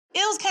It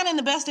was kind of in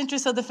the best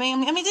interest of the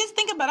family. I mean, just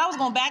think about it. I was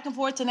going back and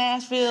forth to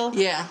Nashville.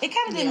 Yeah. It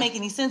kind of didn't make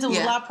any sense. It was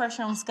a lot of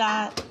pressure on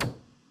Scott.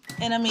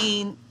 And I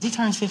mean, he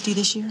turns 50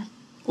 this year.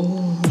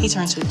 Ooh. He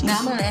turns 50. Now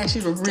I'm going to ask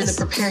you to really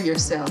prepare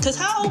yourself. Because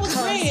how old was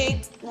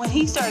Greg when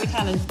he started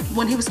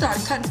When he was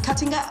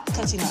cutting up.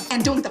 Cutting up.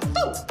 And doing the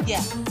food.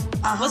 Yeah.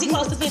 Was he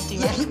close to 50,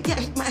 right?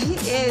 Yeah, he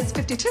is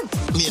 52.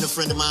 Me and a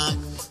friend of mine,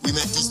 we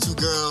met these two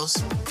girls,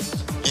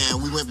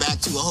 and we went back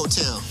to a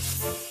hotel.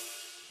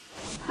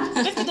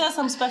 50 does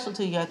something special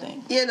to you, I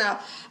think. You know,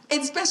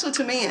 it's special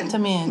to men. To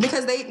men.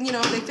 Because they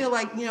feel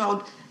like,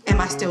 am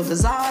I still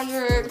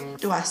desired?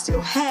 Do I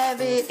still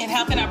have it? And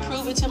how can I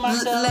prove it to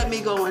myself? Let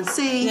me go and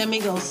see.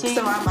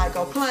 So I might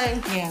go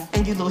play. Yeah.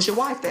 And you lose your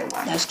wife that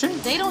way. That's true.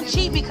 They don't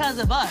cheat because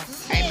of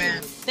us.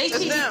 Amen. They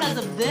cheat because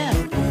of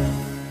them.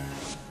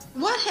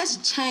 What has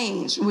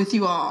changed with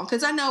you all?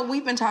 Because I know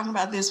we've been talking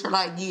about this for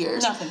like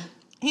years. Nothing.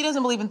 He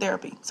doesn't believe in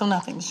therapy, so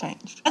nothing's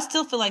changed. I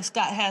still feel like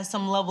Scott has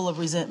some level of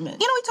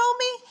resentment. You know what he told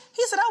me?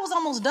 He said, I was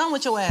almost done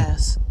with your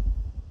ass.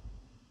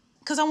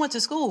 Because I went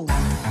to school.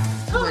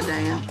 Oh,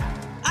 damn.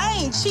 I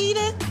ain't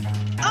cheated.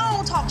 I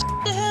don't talk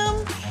to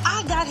him.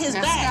 I got his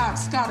back.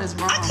 Scott is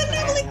wrong. I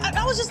couldn't believe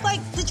I was just like,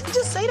 did you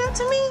just say that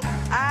to me?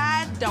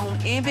 I don't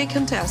envy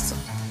Contessa.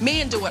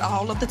 Men do it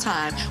all of the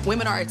time.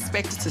 Women are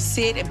expected to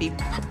sit and be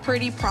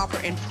pretty, proper,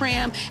 and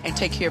prim, and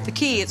take care of the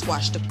kids,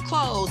 wash the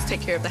clothes,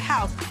 take care of the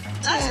house.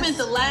 I spent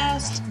the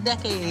last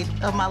decade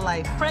of my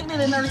life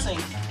pregnant and nursing,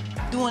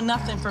 doing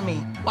nothing for me.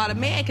 While a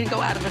man can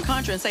go out of the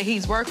country and say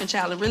he's working,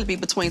 child, and really be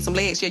between some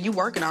legs. Yeah, you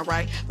working all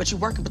right, but you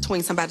working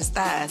between somebody's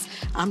thighs.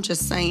 I'm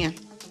just saying.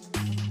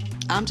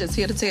 I'm just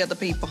here to tell the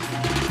people.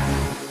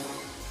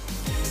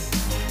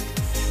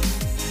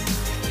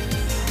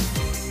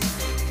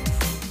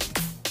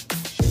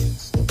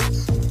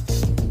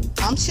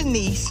 I'm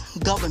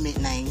Shanice, government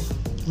name.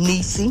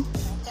 Niecy,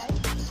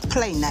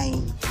 play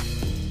name.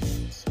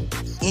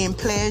 In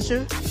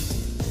pleasure,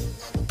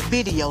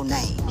 video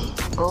name.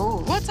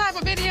 Oh. What type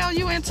of video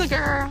you into,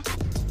 girl?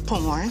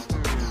 Porn.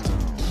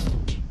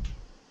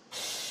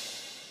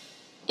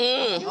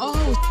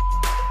 Oh.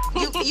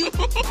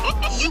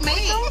 You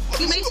make them?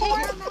 You make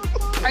porn?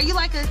 Are you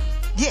like a...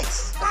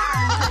 Yes.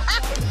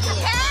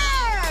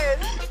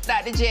 Yes!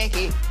 Dr.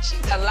 Jackie,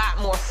 she's a lot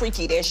more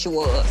freaky than she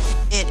was.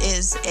 It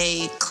is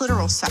a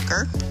clitoral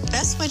sucker.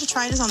 Best way to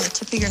try it is on the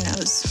tip of your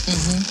nose.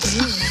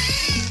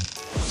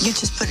 You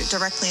just put it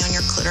directly on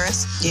your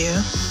clitoris.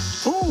 Yeah.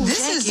 Ooh,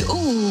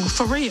 ooh,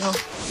 for real.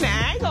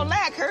 Now, I ain't gonna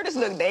lie, Curtis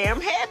look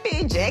damn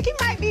happy. Jackie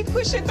might be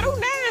pushing through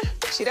now.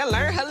 She done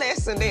learned her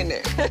lesson, didn't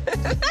it?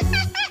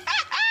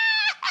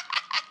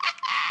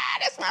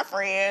 That's my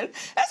friend.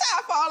 That's how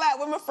I fall out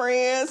with my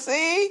friends,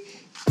 see?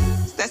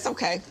 That's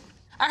okay.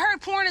 I heard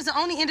porn is the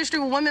only industry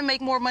where women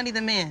make more money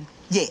than men.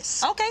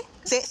 Yes. Okay.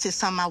 Sex is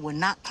something I would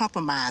not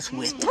compromise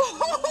with.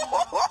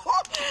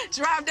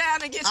 Drive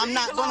down and get your I'm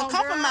not eagle going on, to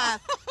compromise.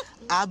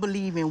 I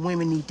believe in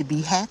women need to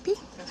be happy.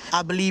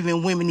 I believe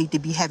in women need to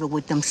be happy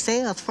with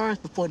themselves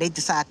first before they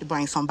decide to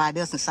bring somebody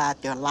else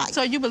inside their life.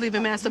 So you believe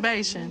in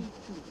masturbation?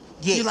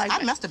 Yes, like I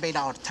masturbate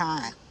all the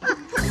time.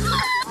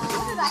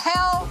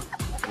 Help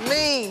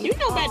me. You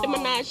know about the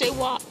menage a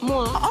moi.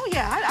 Oh,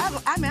 yeah,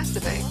 I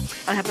masturbate.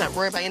 I don't have to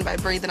worry about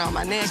anybody breathing on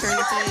my neck or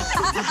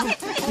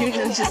anything. You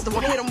can just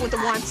hit them with the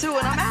 1-2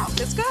 and I'm out.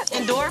 It's good.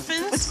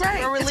 Endorphins. It's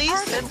great. A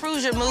release. It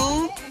improves your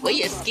mood. Well,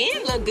 your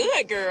skin look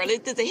good, girl.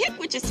 Does it help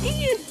with your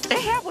skin? It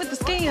help with the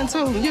skin,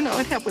 too. You know,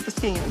 it help with the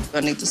skin.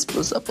 I need to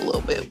spruce up a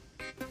little bit.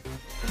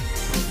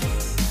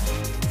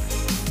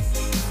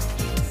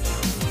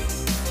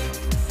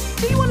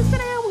 Do you want to sit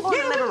down?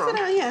 Sit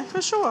down, yeah,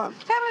 for sure.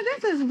 Kevin,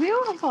 this is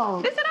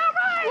beautiful. Is it all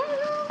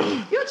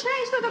right? You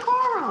changed the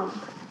decorum.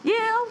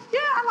 Yeah. Yeah,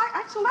 I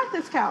actually like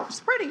this couch. It's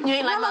pretty. You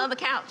ain't like my other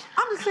couch?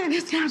 I'm just saying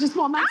this couch is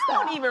more my I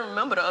style. don't even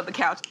remember the other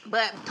couch.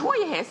 But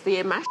Toya has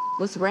said my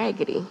was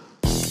raggedy.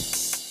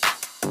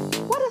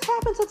 What has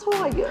happened to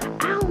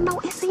Toya? I don't know.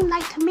 It seemed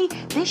like to me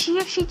this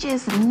year she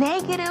just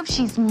negative.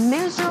 She's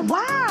miserable.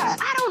 Why?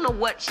 I don't know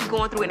what she's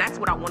going through, and that's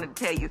what I wanted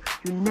to tell you.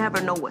 You never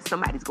know what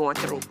somebody's going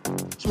through.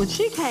 When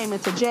she came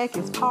into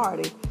Jackie's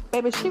party,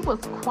 baby, she was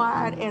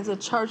quiet as a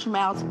church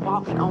mouse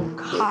walking on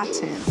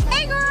cotton.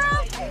 Hey, girl.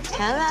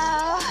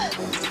 Hello.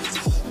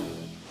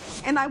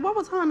 And like, what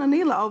was her and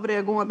Anila over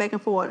there going back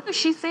and forth?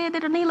 She said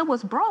that Anila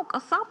was broke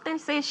or something.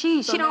 Said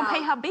she don't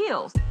pay her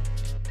bills.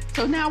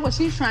 So now what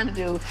she's trying to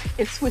do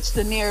is switch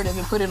the narrative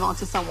and put it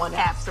onto someone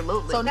else.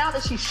 Absolutely. So now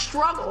that she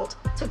struggled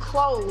to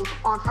close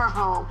on her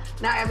home,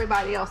 now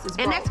everybody else is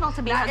broke. And that's supposed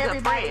to be her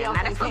good friend. Now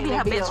that's supposed to be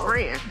her best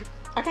friend.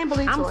 I can't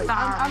believe I'm Toya.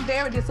 sorry. I'm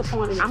very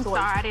disappointed in I'm Toya.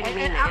 sorry. I didn't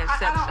mean to I don't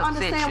upset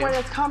understand you. where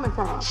that's coming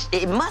from.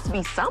 It must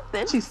be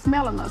something. She's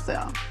smelling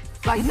herself.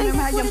 Like, you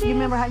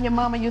remember how your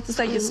mama used to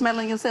say you're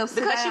smelling yourself?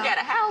 Because she got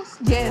a house.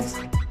 Yes.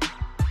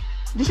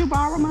 Did you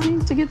borrow money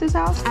to get this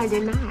house? I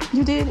did not.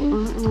 You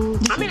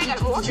didn't? I mean, I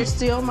got a mortgage. Did you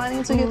steal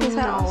money to get this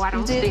house? No, I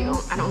don't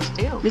steal. I don't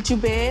steal. Did you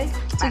beg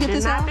to get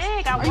this house? I did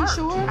not beg. I worked. Are you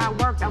sure? I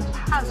worked. I'm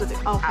positive.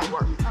 Okay. I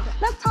worked. Okay.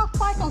 Let's talk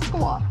FICO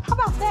score. How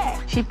about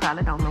that? She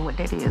probably don't know what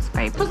that is,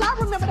 baby. Because I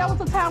remember there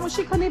was a time when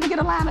she couldn't even get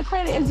a line of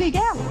credit at Z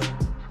Gallery.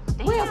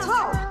 Real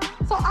talk.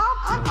 So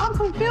I'm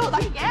confused.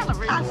 Like,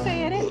 Gallery. I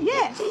said it.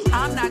 Yes.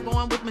 I'm not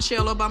going with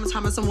Michelle Obama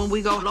talking about when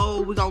we go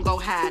low, we gonna go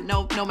high.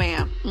 No,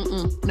 ma'am.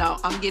 No,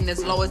 I'm getting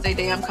as low as they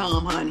damn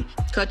come, honey.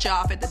 Cut you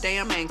off at the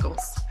damn ankles.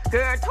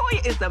 Girl,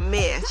 Toya is a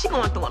mess. She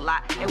going through a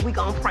lot, and we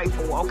gonna pray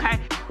for her, okay?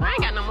 I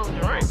ain't got no more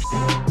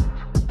drink.